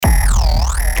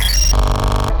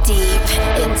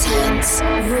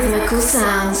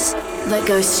Sounds that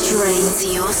go straight to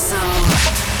your soul.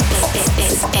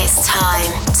 It's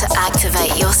time to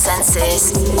activate your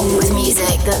senses with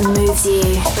music that moves you,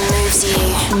 moves you,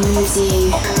 moves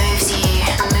you, moves you,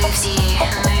 moves you, moves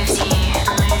you,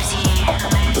 moves you,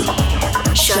 moves you.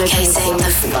 Showcasing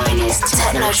the finest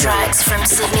techno tracks from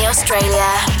Sydney, Australia.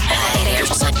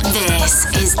 This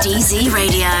is DZ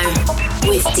Radio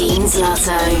with Dean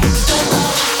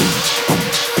Zlato.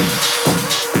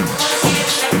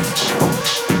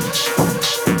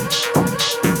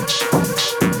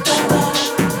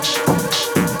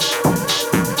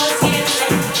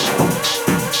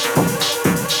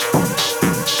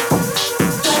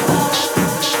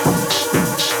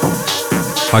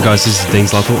 Hi guys, this is Dean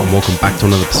Zlato and welcome back to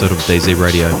another episode of DZ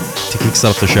Radio. To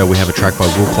kickstart off the show, we have a track by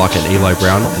Will Clark and Eli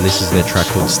Brown, and this is their track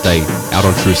called Stay, out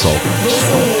on True Soul.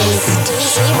 This is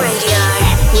DZ Radio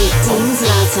with Dean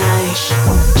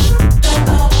Zlato.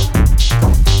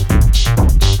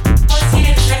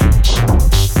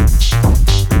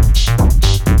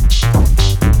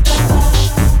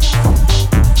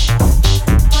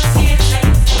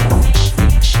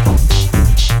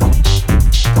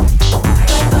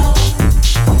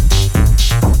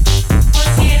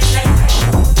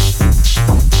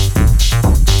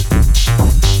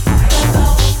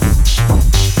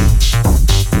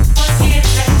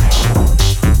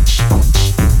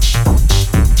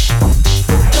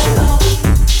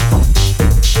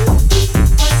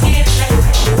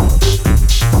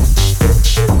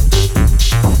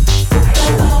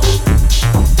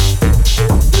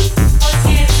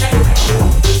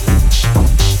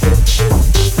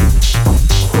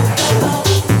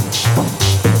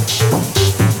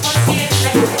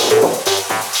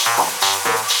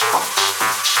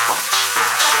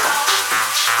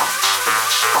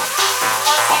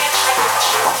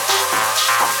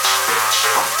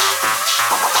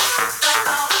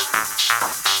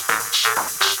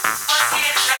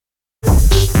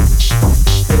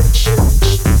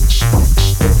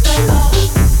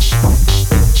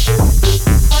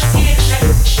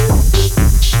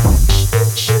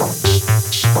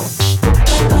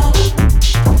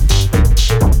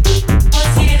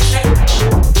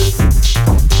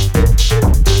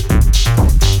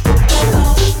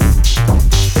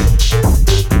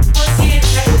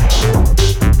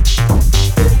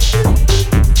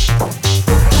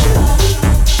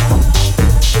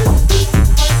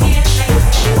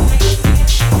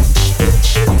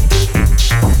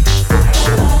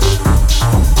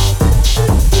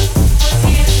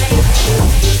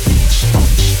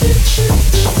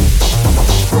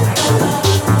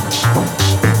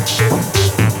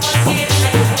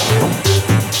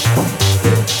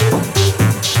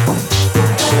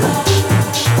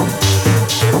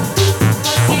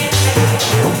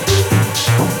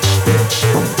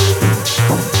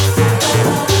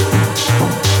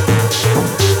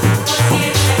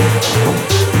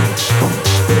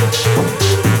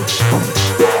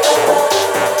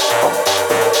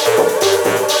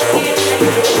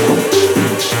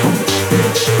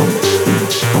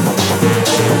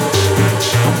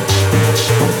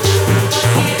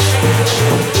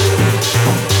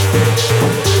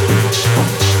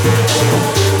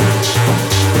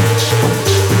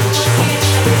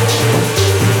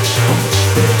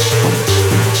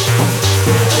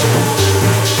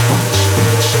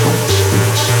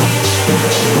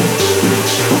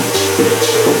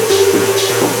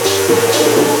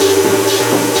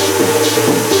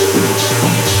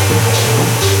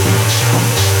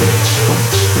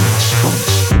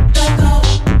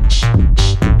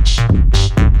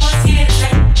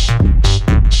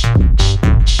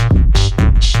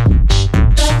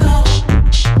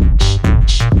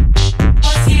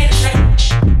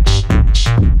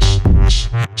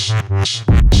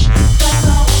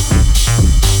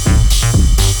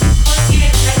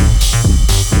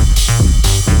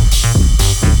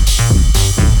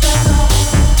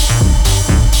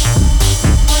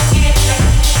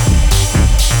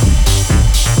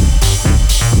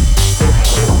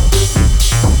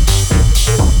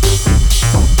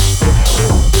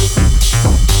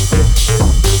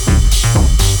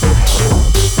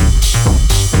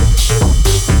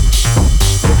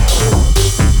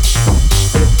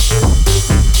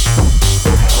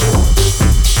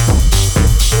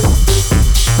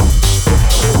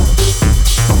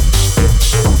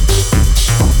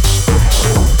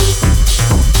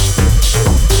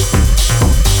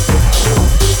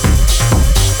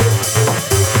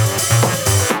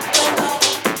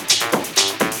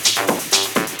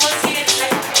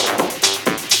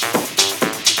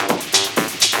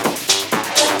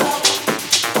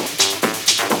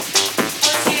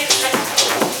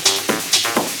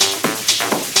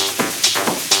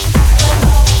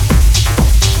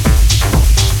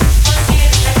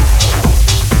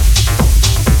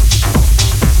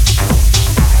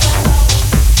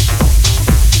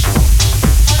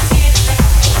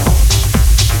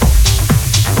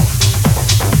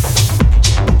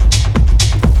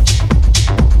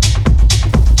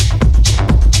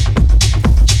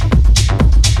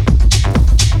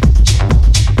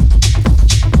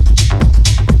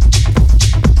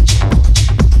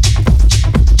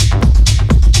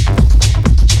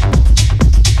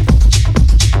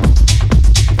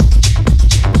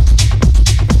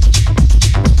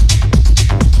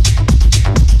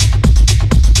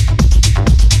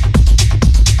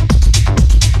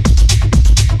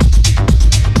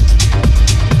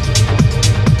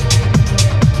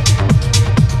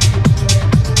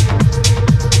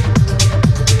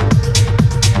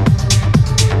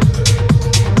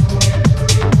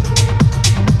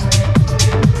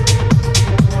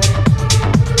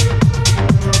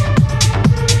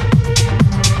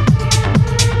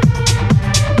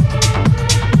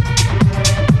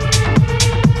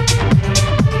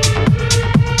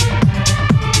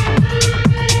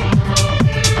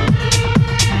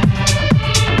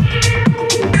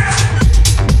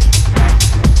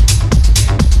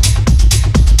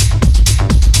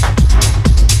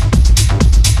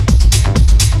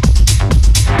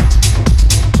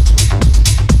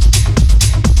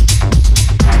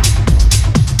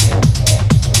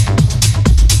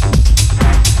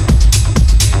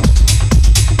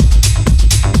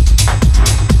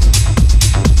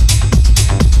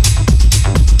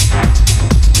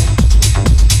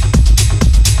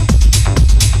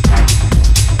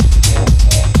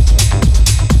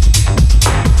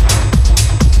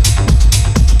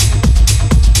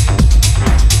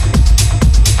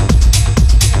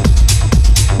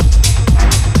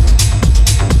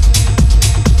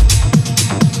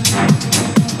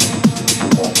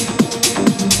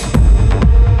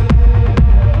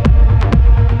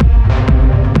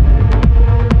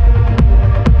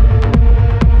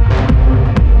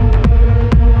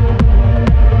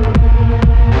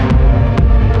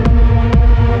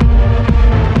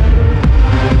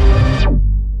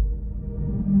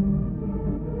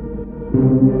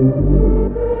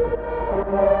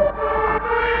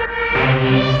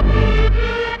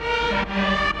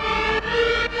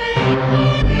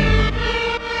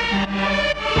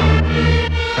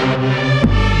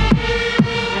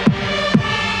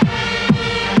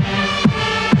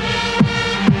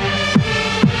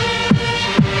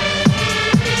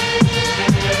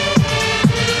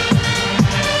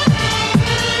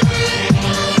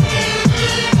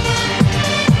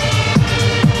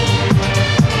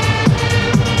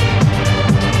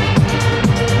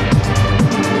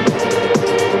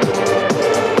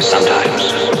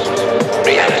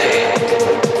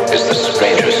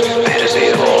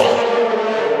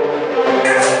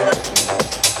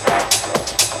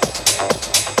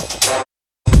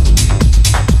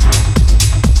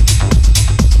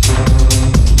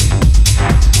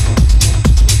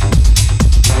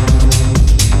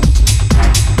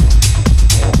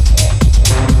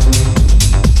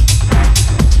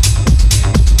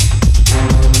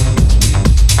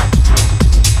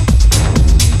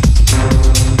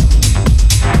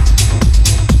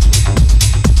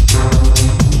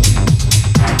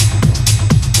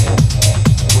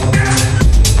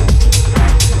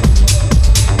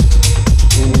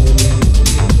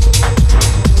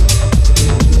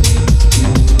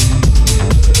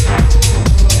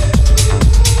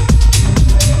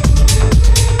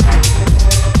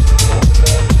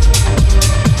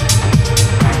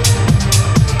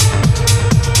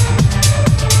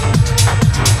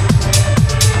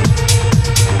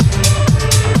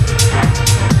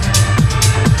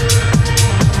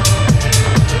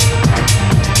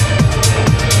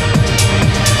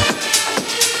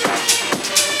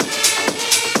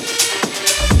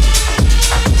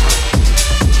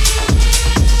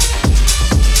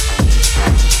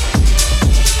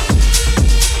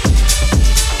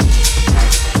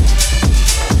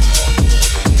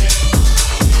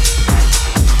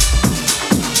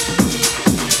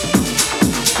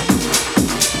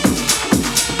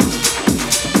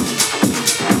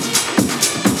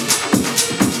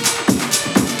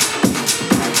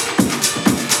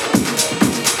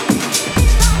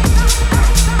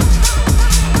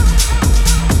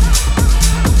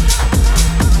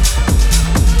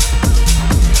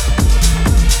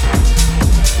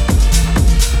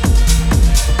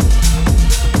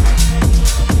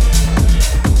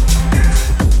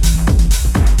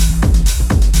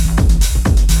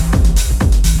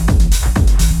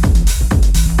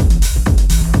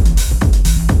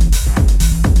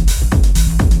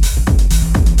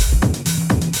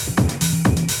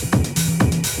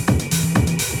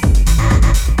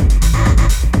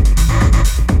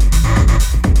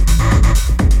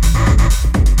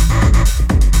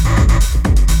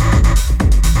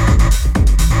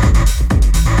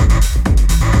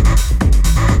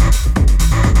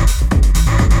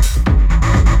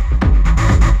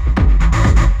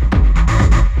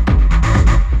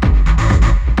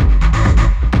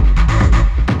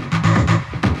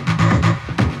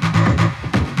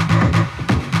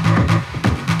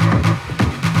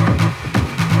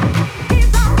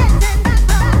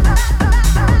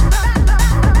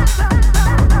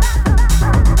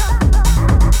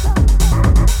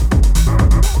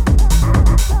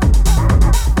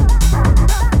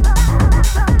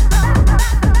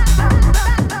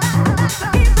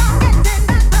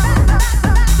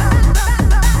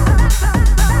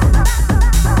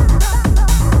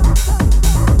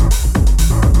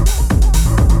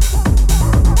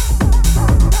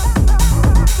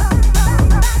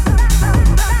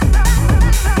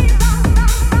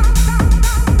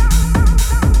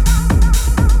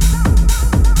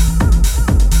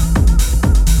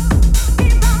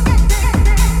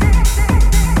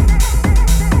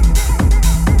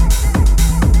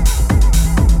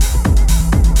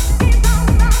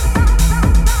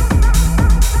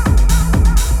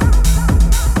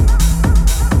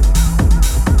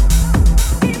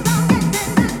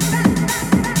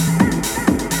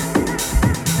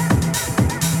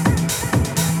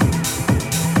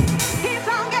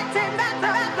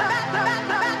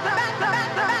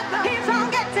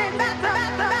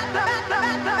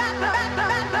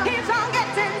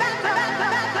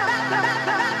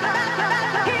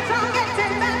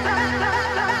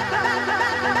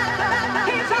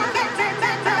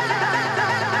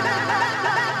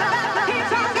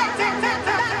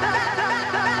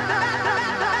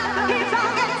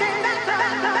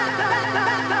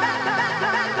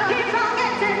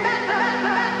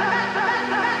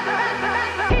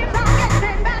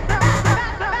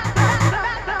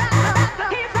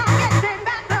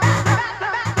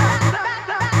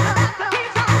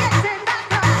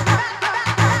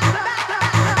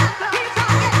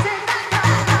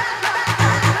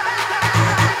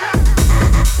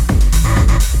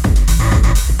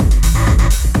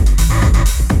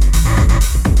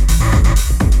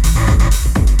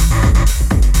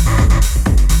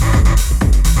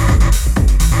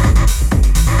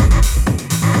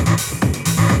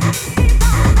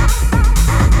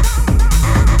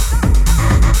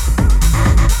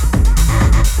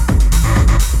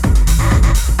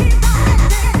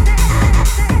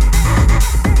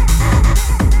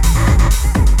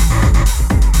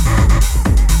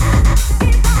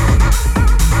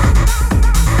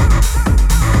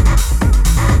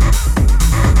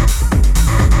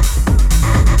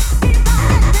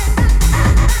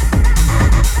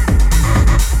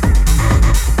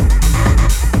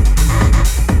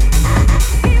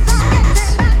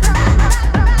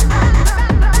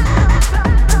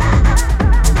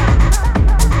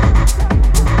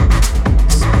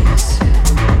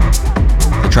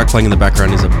 playing in the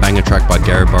background is a banger track by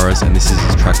Gary Burrows, and this is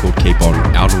his track called Keep On,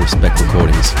 out on Respect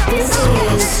Recordings. This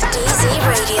is DZ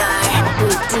Radio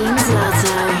with Dean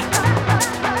Zlato.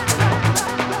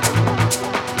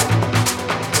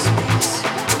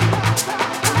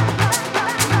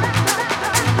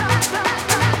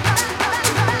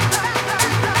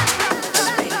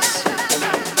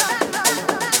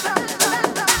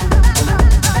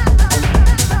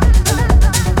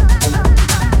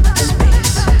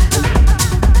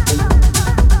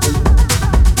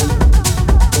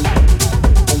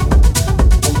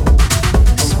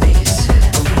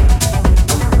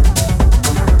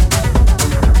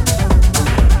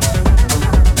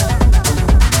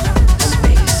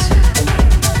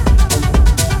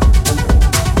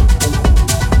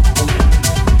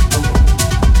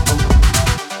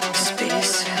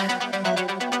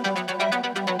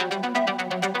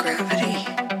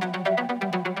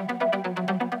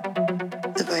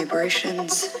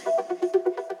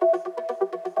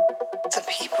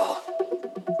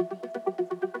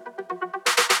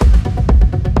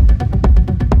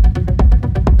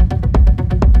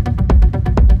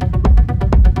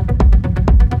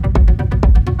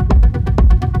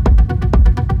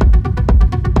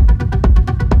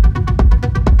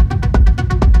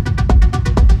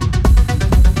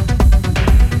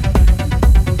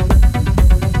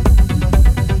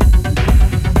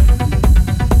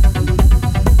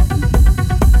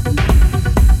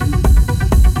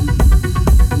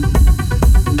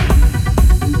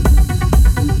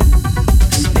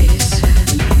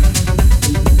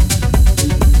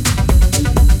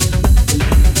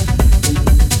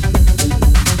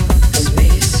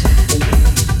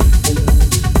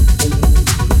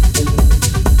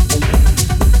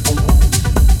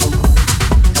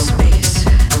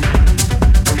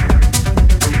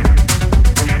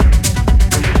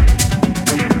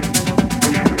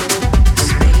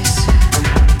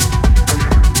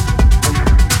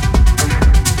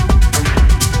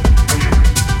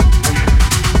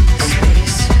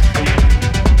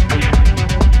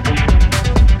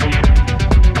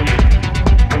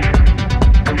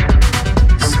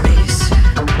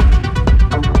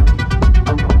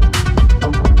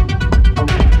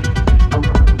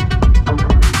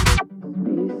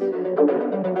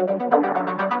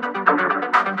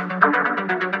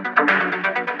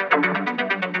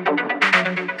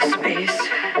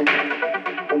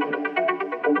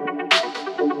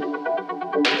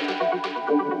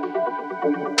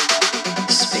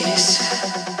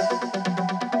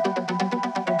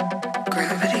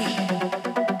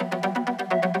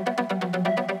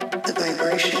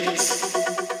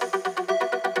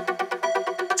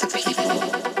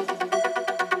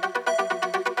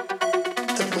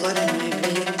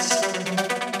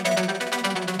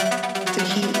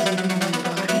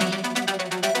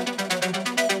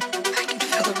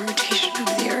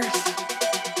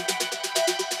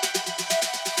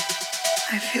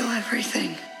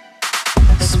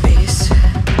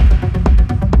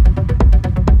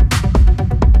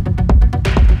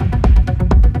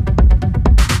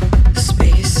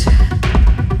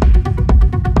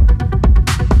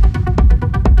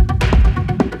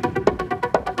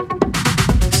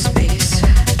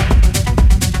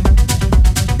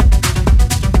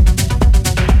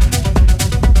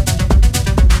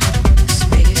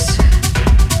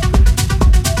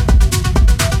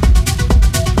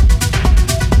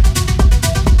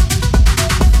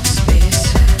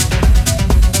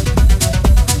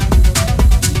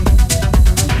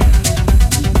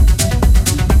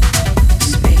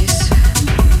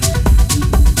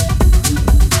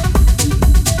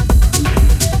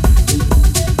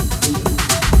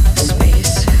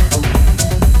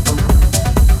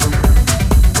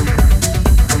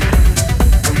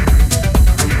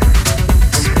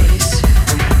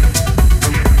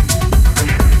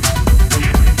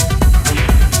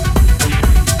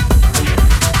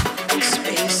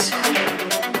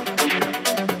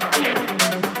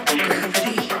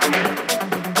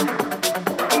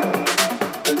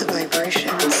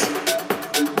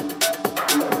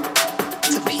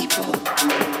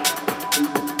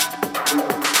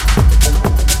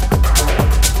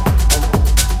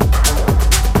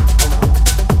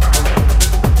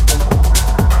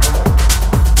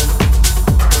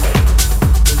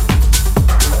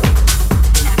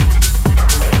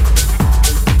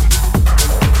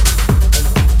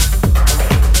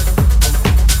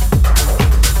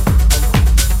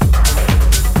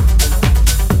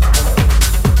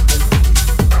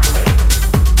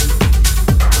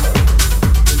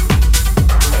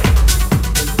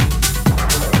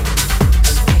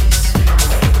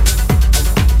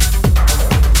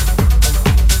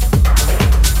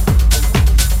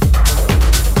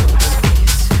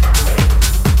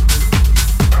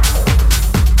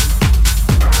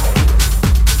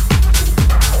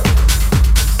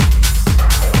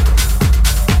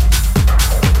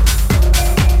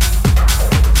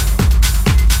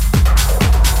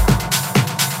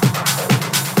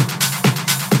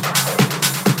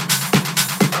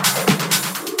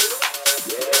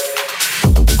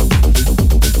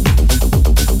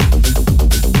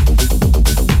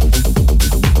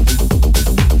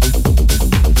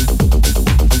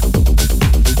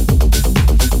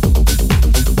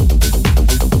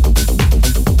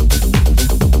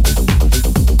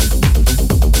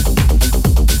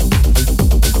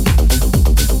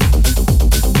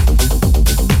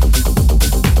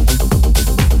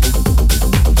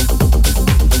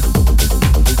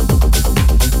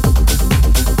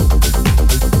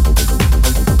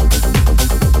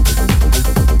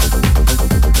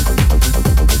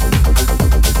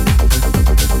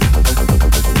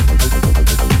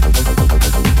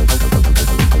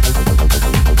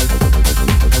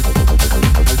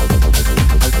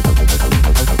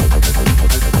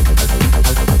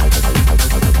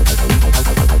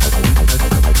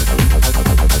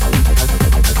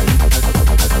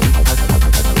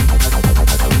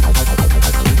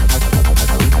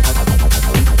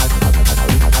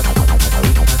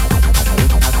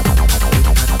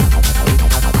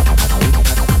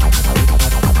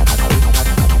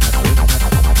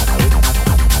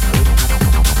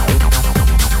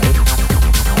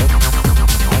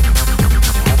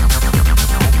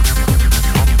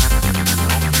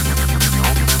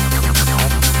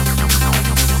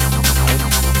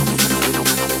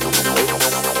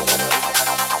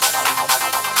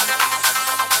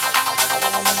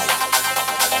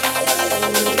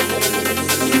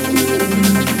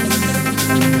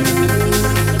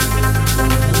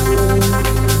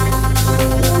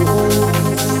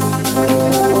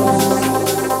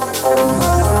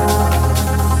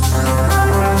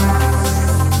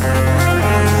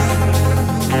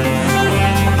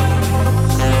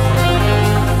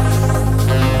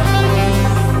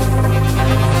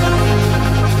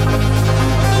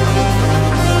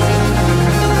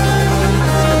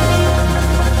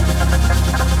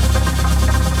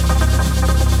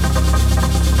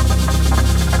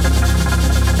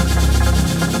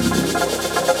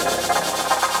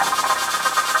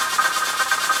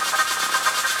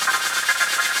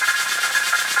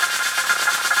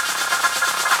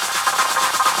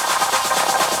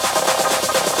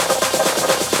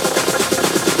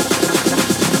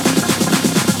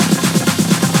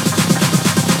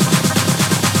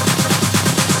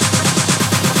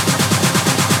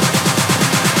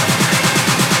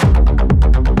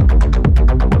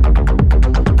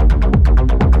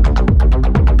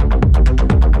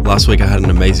 last week I had an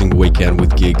amazing weekend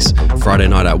with gigs. Friday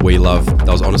night at WeLove,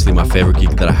 that was honestly my favorite gig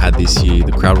that I had this year.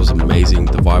 The crowd was amazing,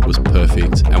 the vibe was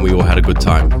perfect, and we all had a good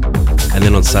time. And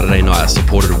then on Saturday night I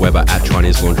supported Weber at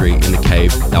Chinese Laundry in the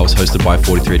Cave. That was hosted by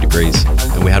 43 Degrees.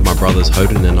 And we had my brothers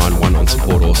Hoden and 91 on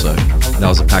support also. That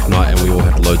was a packed night and we all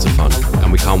had loads of fun.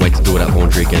 And we can't wait to do it at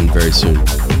Laundry again very soon.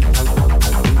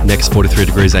 Next 43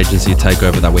 Degrees agency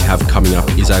takeover that we have coming up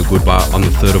is at Goodbar on the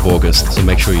 3rd of August, so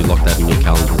make sure you lock that in your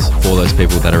calendars for those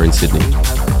people that are in Sydney.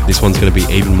 This one's going to be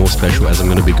even more special as I'm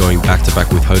going to be going back to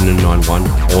back with Hoden and 91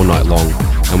 all night long,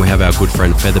 and we have our good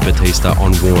friend Feather Batista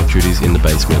on warm-up duties in the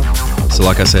basement. So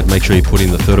like I said, make sure you put in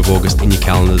the 3rd of August in your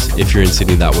calendars if you're in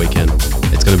Sydney that weekend.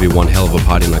 It's going to be one hell of a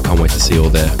party and I can't wait to see you all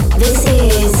there. This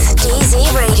is DZ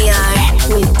Radio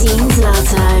with Dean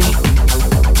Zlato.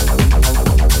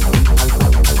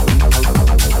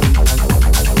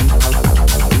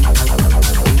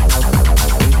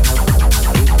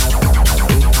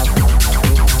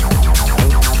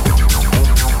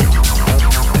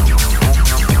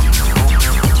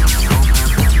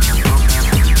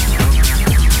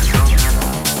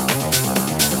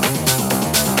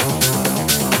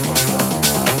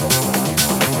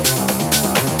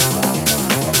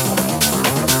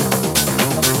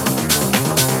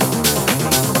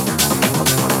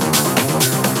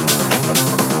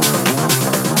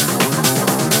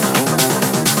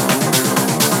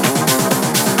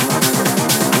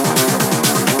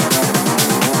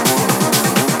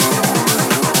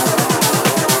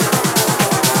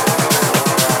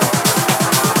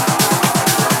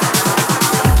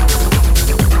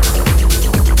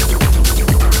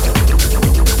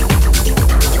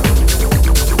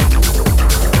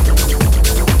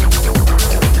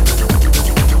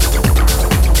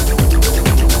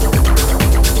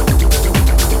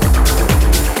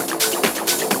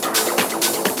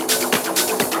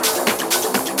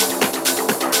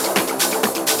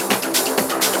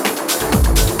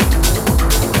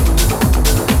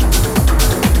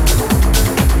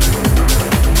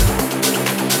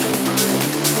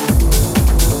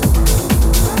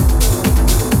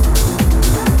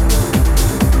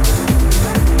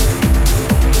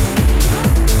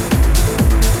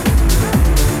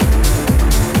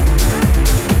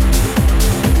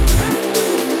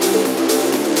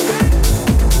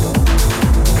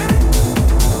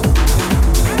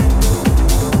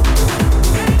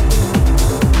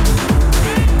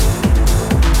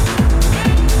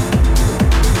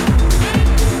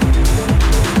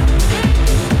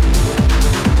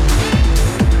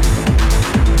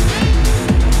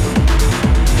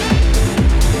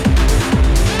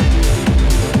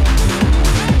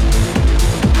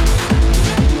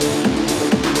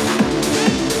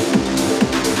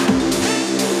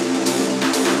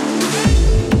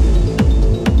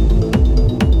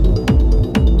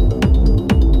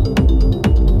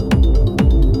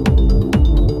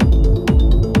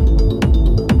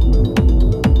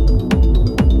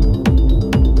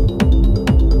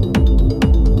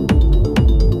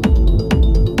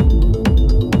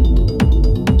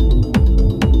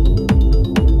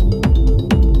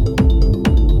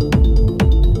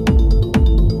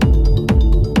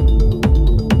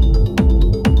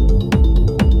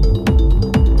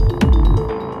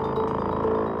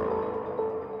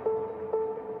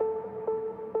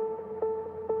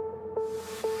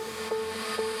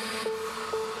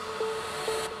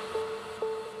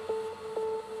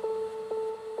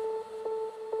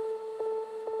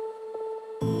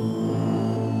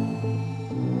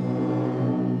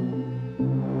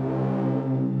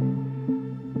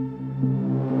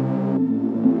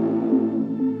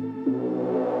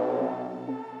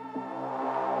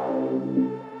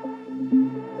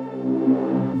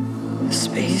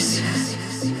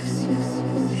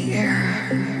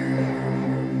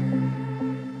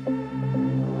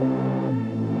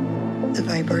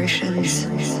 vibrations,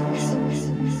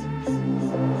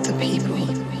 the people.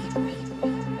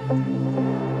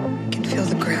 I can feel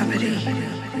the gravity.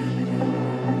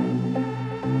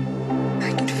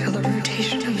 I can feel the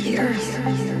rotation of the earth.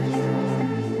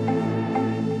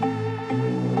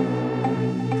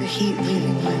 The heat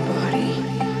leaving my body.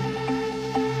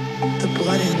 The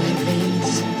blood in my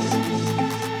veins.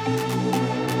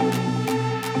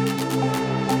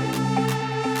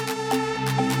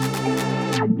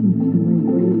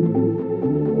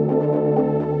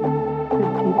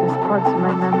 Parts of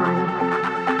my memory,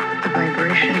 the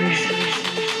vibrations.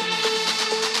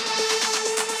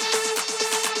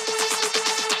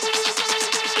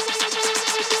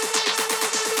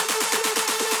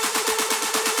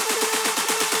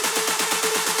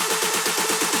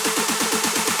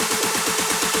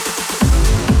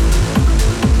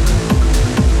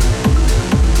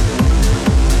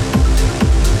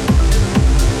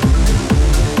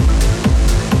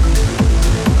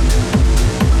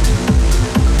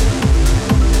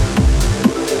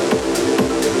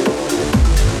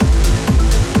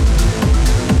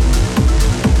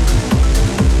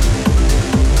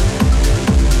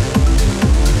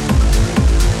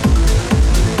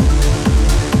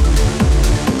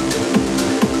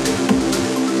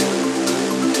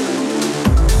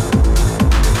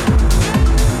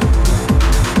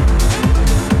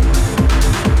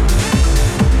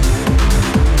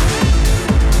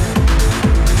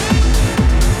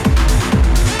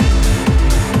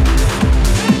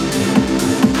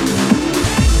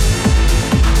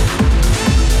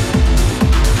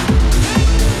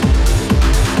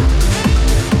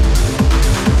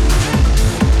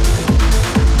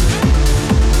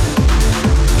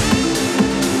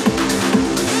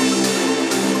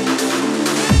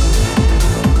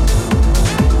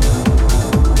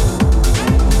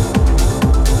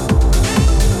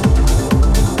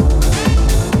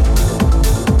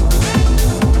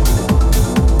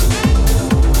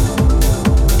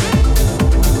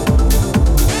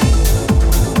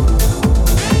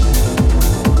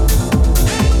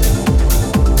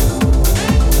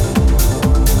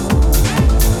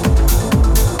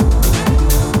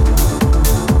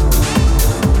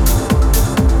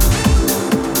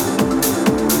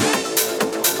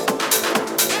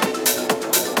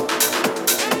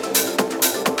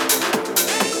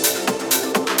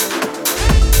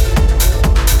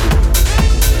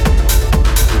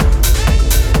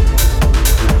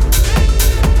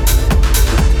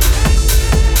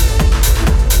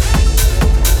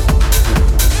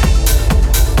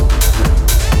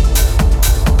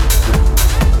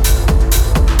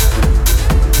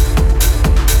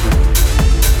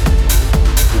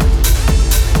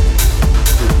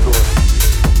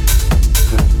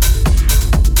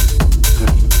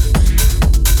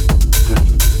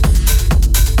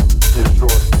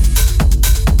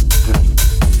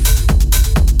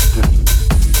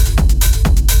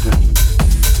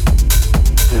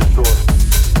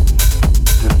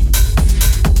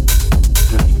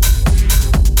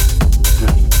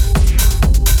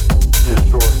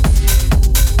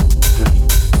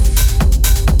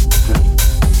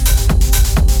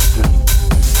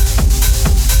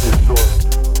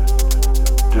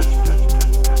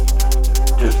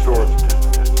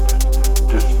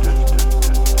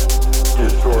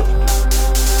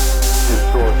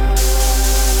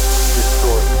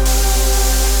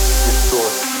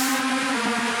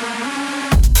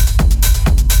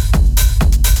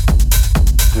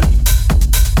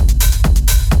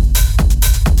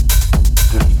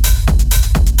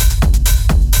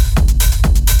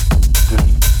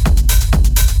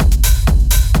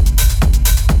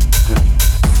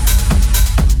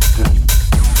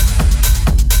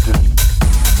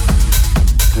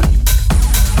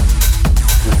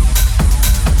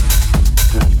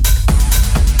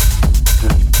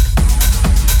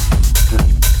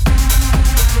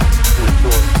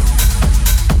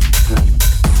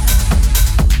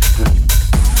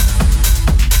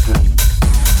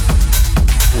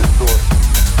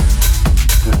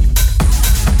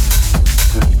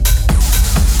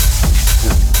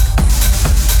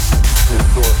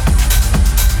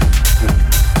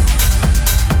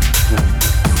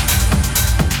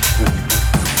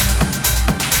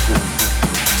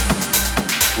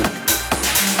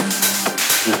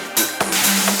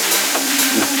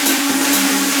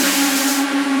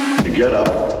 get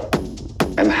up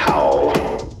and howl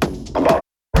about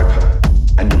America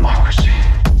and democracy.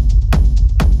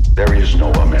 There is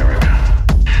no America.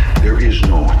 There is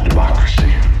no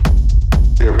democracy.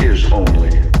 There is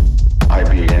only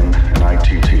IBM and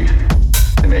ITT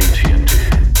and AT&T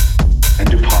and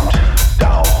DuPont,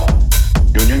 Dow,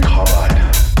 Union Carbide,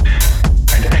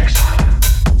 and Exxon.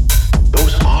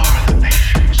 Those are the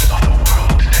nations of the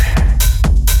world today.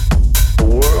 The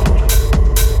world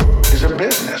is a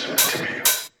business to me.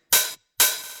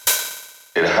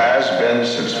 It has been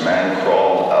since man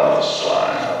crawled out of the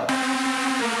slime.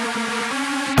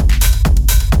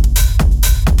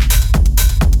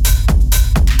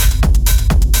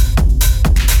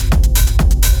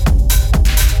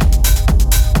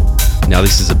 Now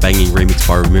this is a banging remix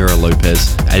by Ramiro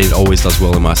Lopez, and it always does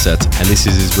well in my set. And this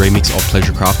is his remix of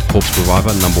Pleasurecraft Corpse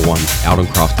Reviver #1, out on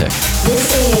Craft Tech.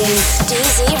 This is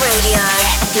DZ Radio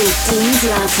with Dean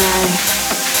Zlato.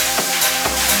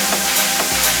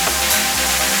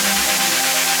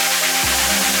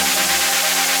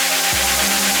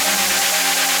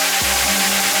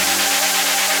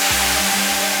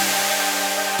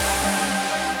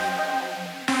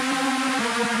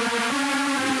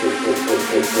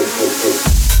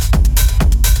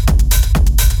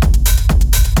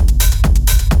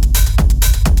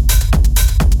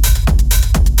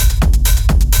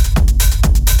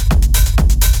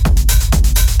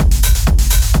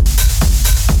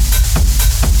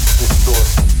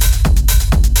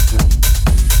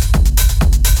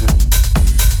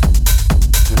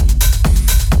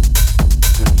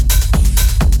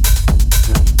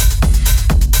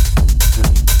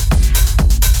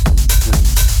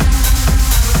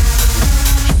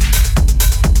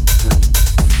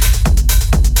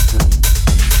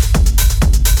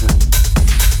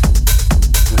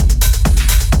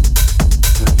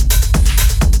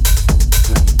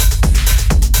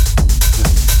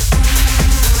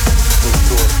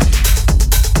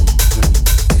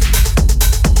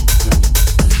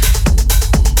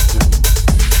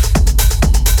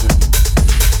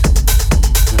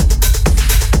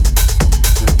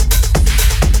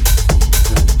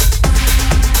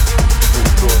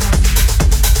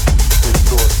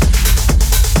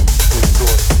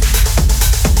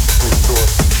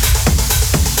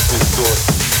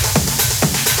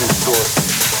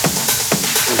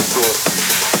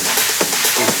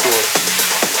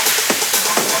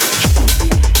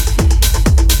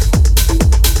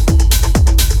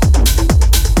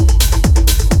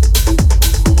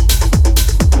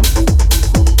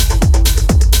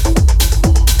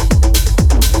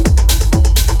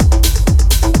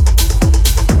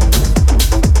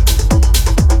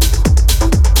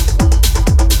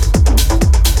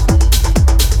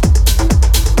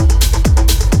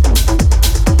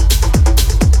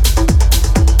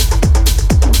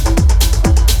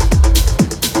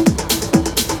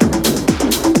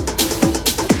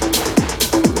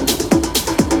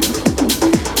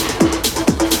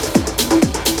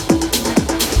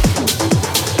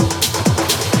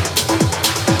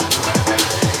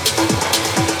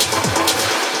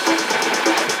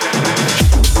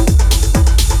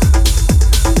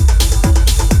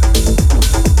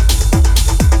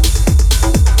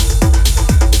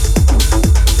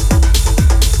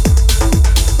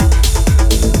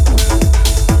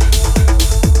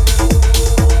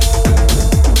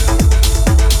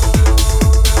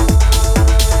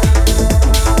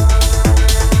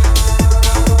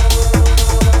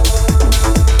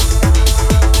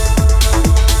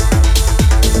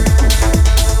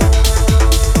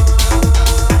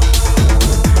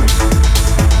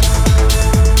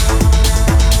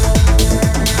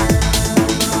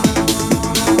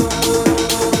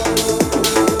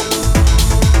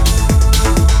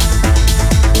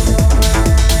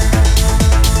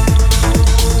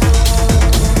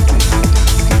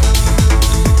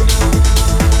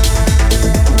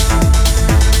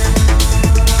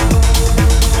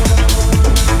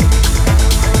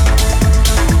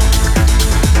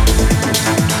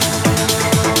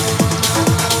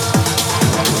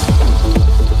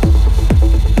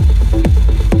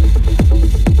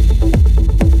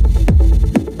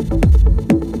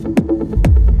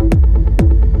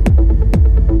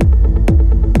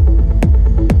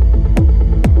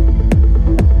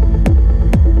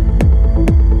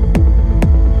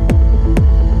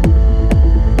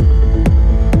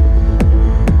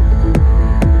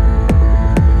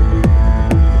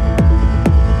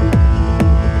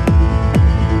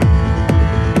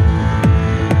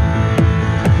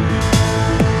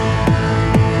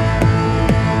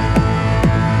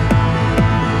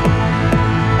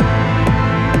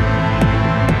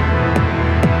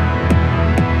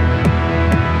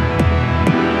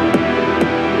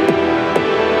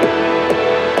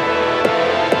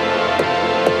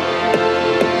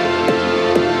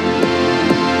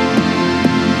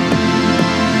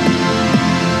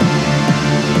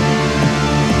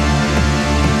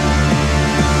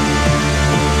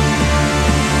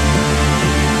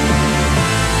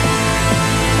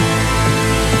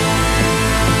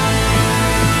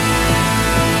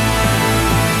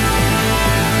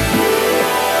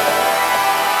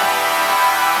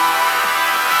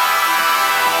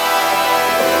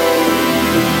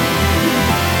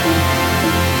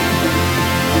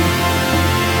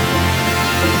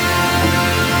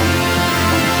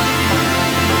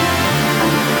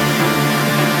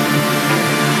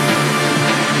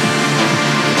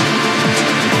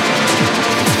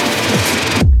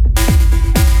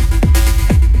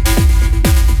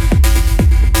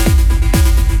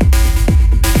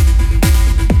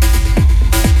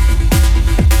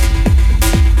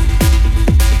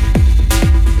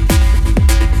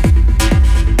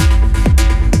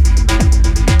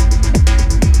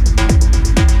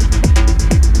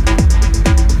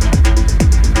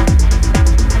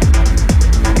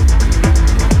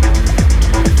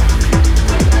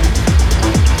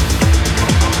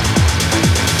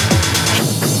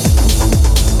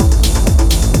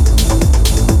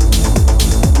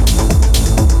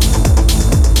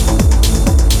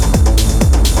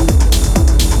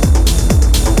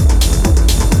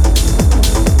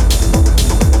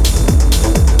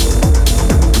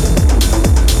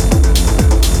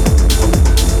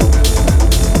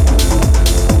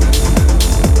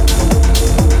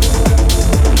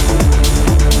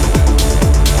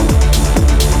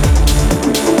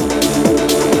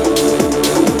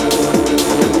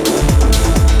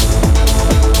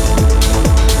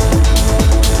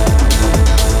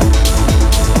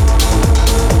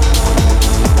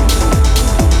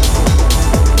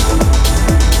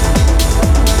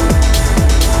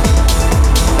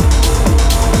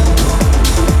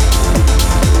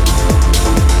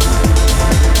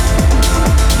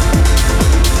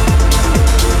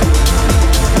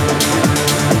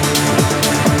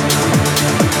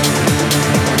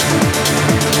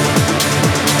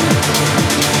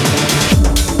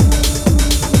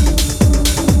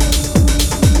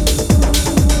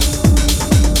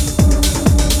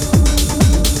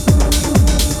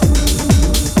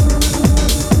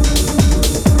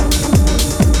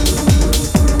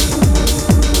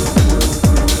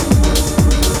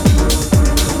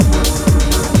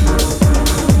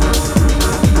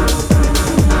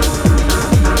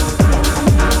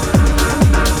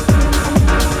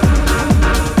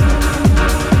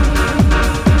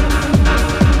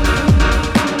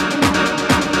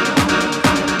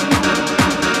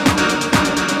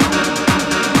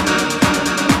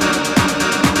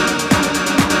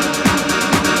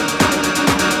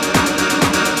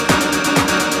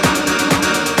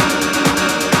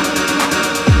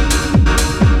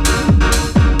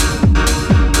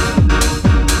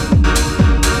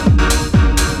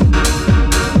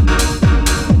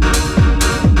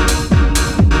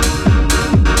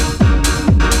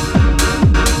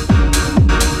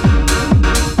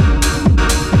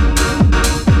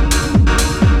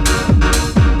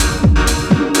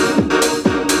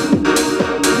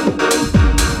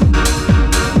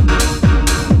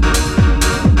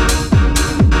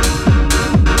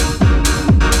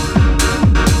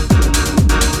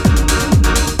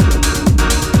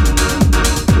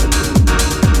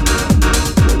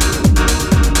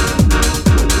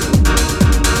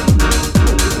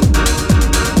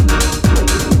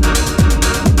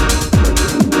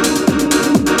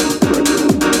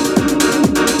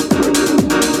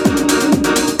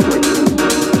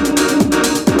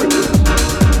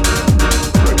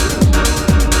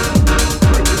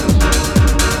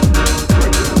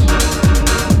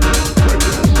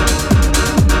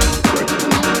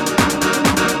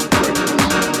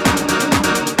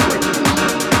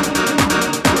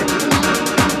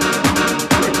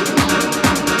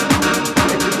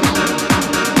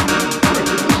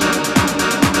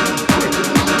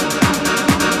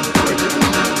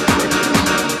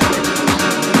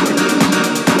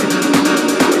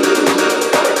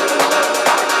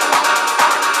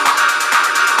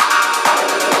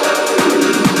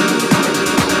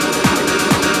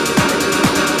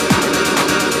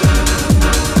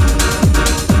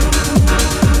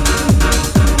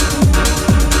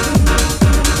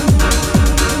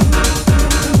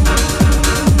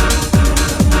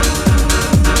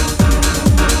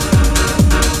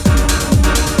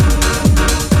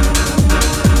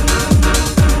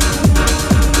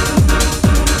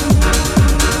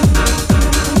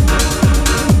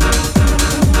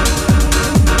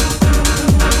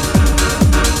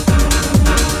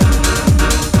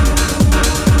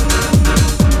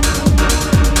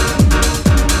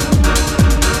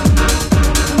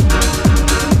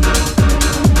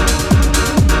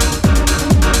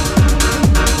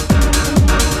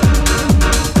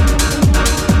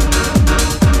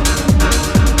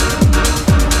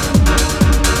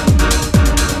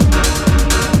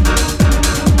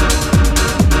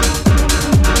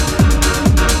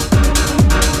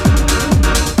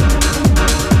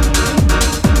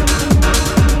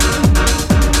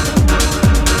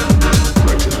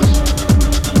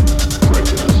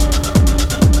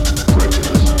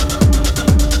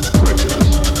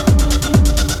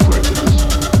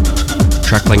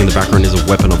 Playing in the background is a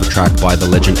weapon of a track by the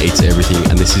legend Eats Everything,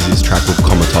 and this is his track called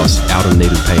Comatose, out on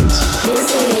Needed Pains.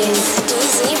 This is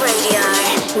DZ Radio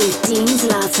with Dean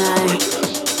Zlato.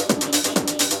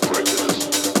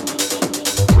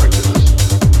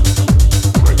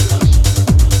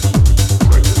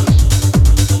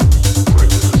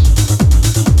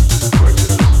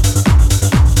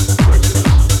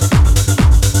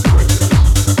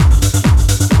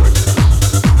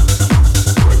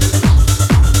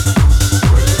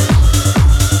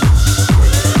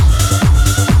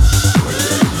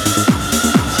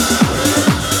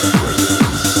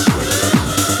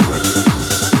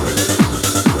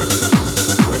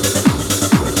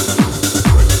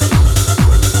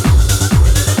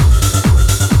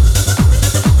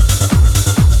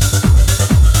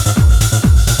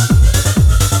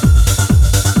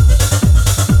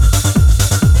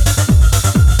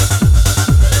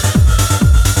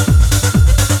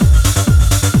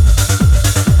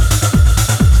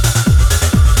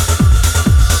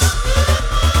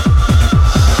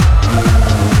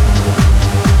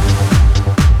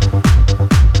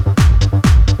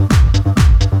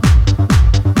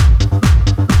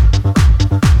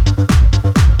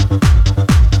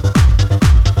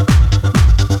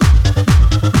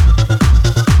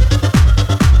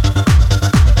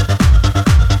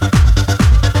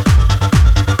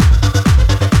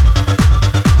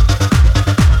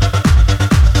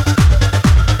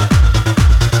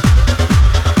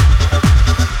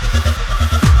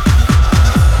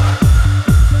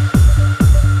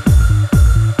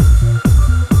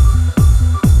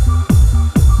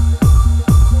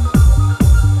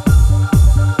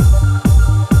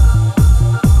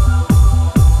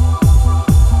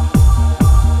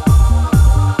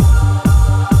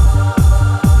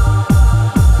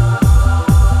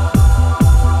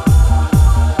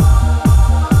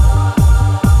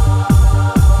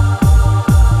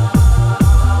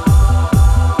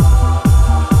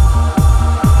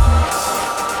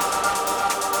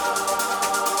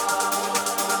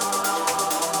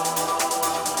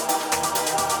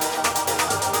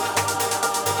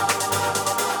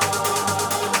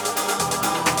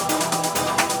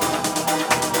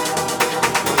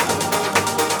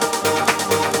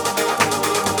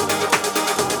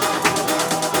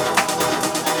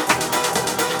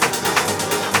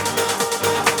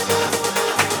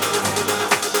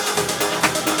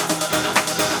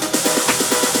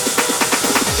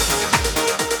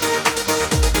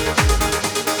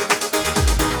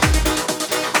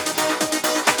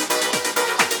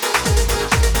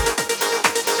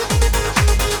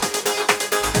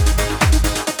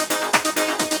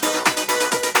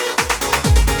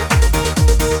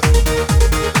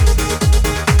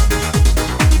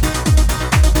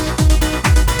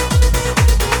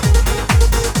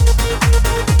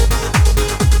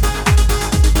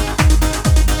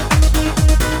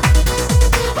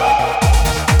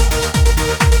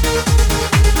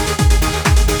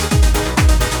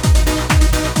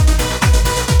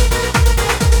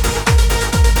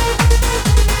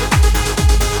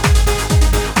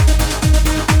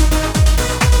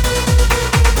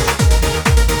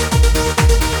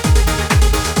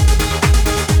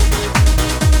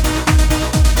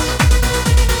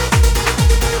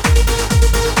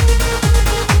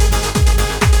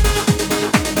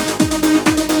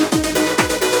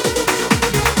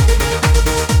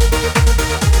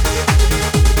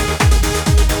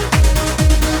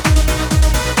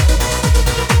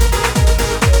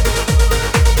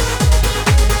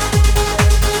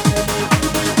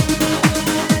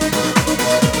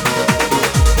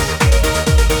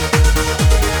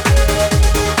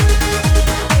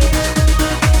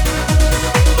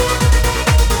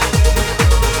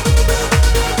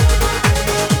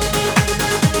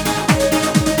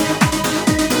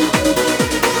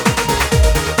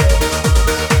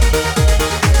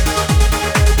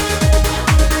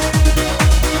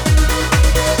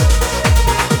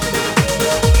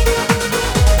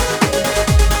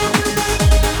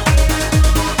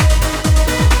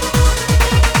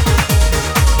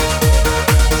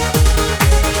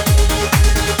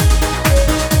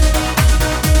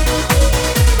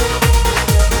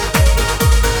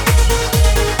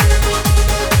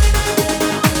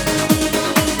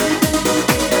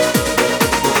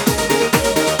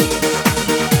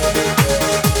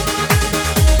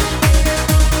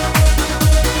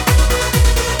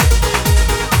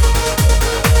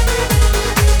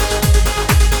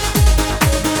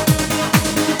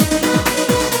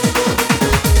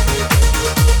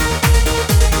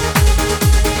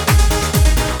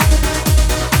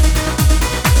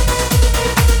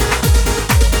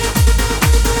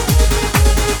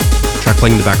 Track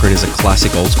playing in the background is a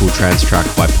classic old school trance track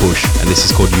by Push, and this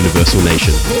is called Universal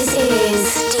Nation. This is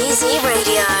DZ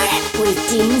Radio with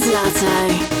Dean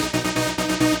Zlato.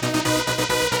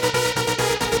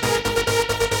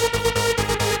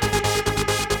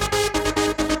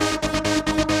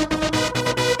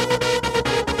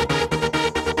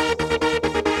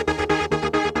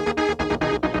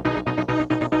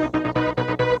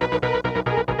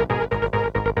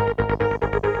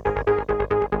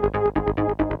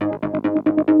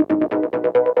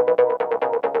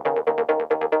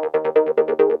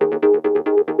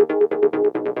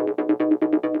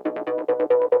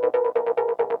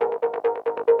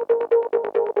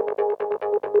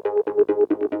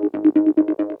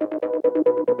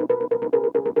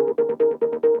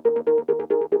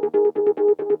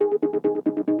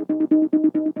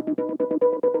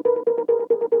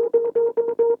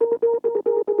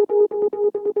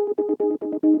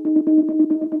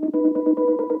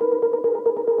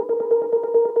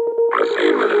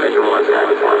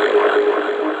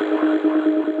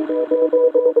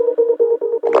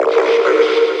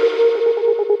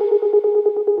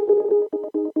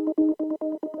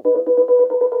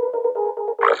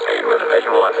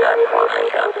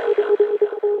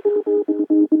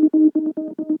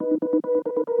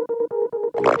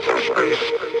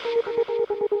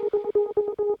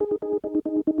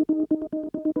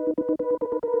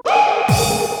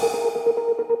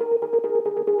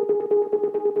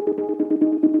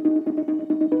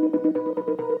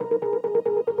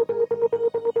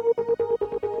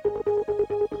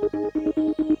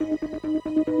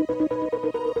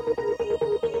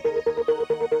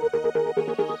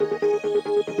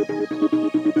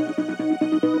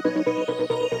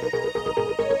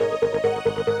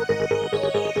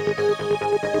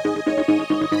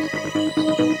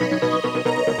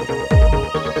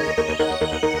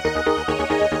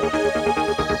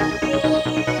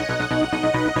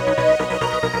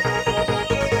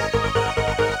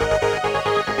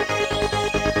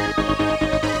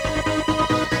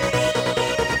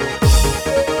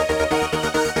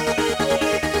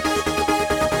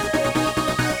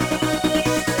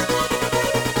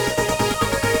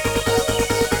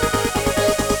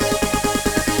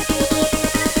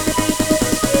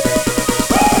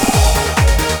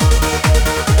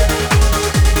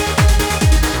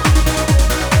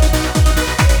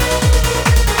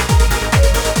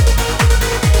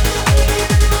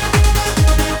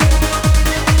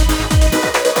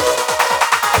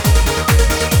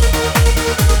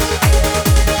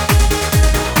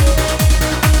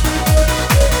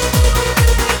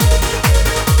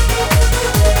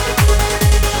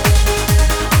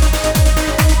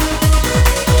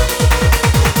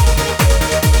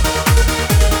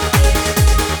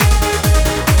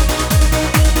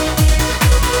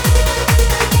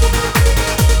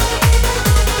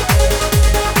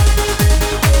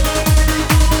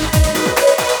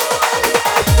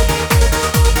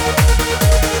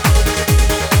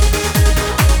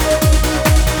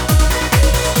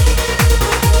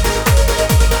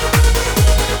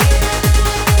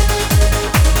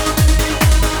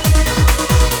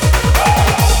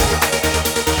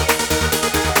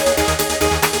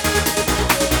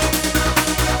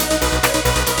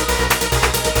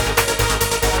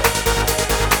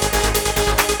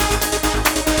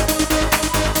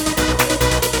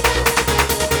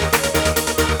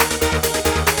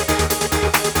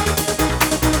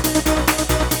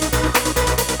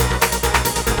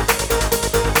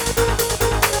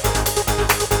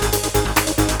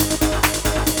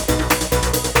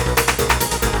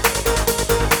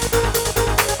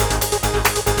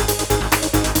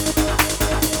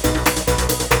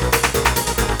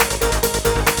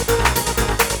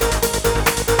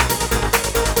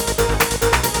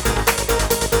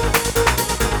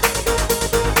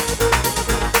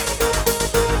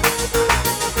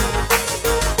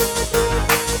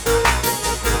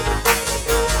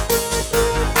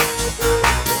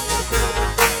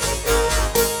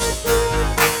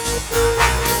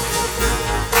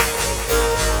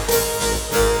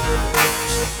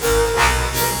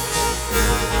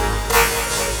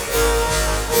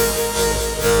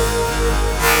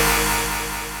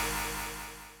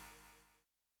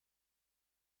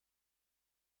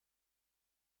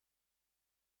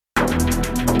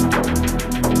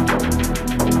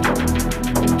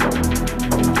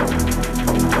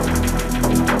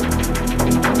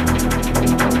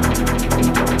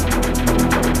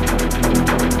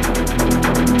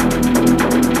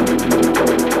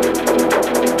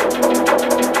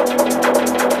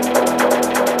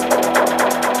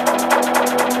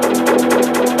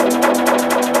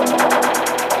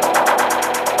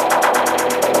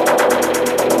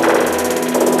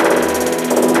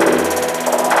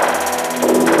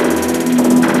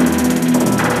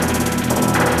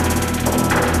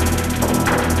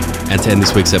 to end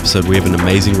this week's episode, we have an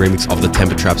amazing remix of the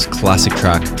Temper Trap's classic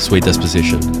track, Sweet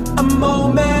Disposition. A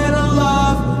moment of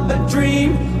love, a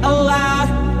dream, a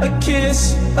lie, a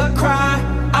kiss, a cry,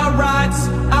 our rights,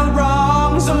 our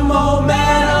wrongs. A moment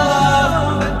of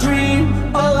love, a dream,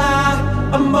 a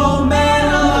lie, a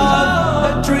moment of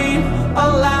love, a dream, a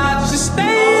lie. Just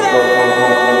stay there.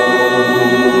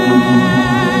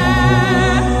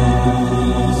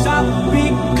 Stop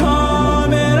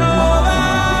becoming over.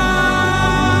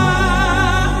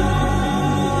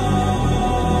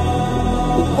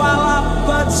 While our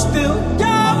blood's still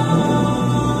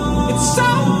young, it's so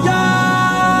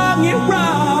young it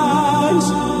runs.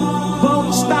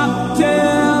 Won't stop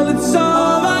till it's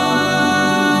over.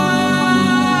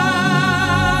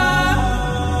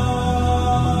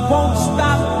 Won't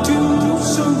stop to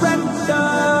surrender.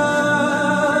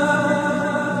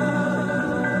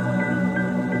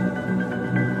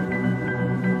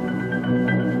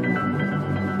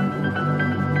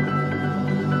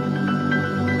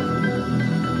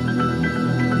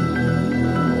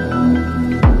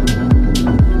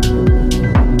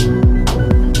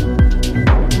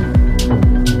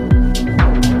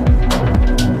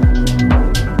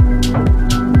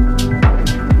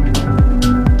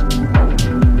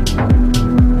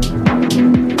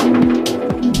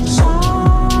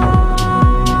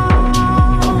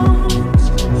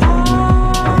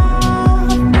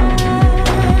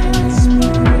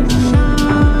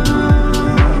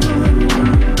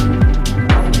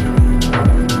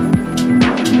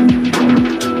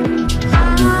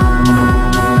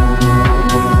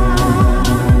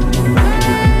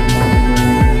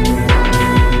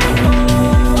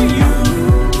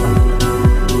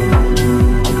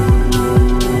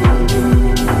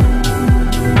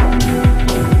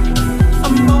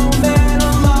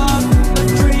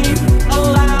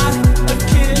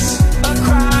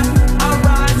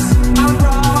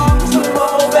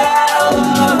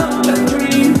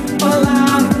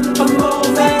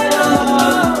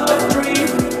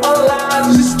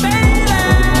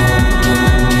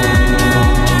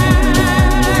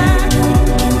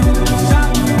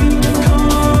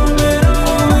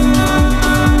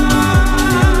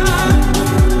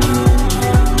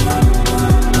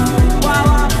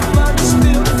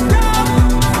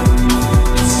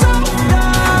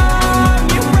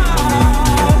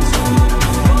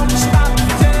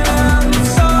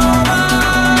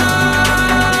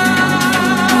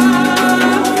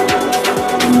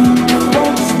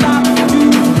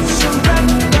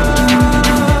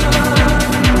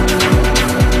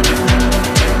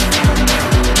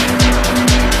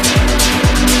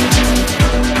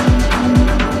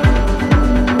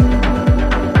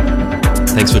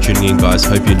 Thanks for tuning in, guys.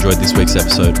 Hope you enjoyed this week's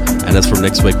episode. And as from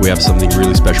next week, we have something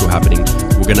really special happening.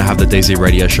 We're going to have the DZ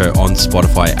Radio Show on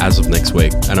Spotify as of next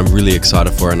week. And I'm really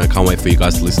excited for it, and I can't wait for you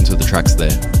guys to listen to the tracks there.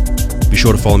 Be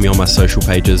sure to follow me on my social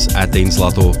pages at Dean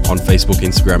Zlato on Facebook,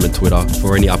 Instagram, and Twitter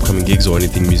for any upcoming gigs or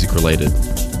anything music related.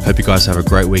 Hope you guys have a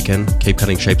great weekend. Keep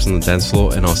cutting shapes on the dance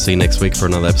floor, and I'll see you next week for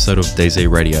another episode of DZ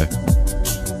Radio.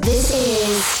 This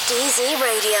is DZ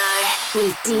Radio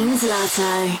with Dean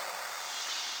Zlato.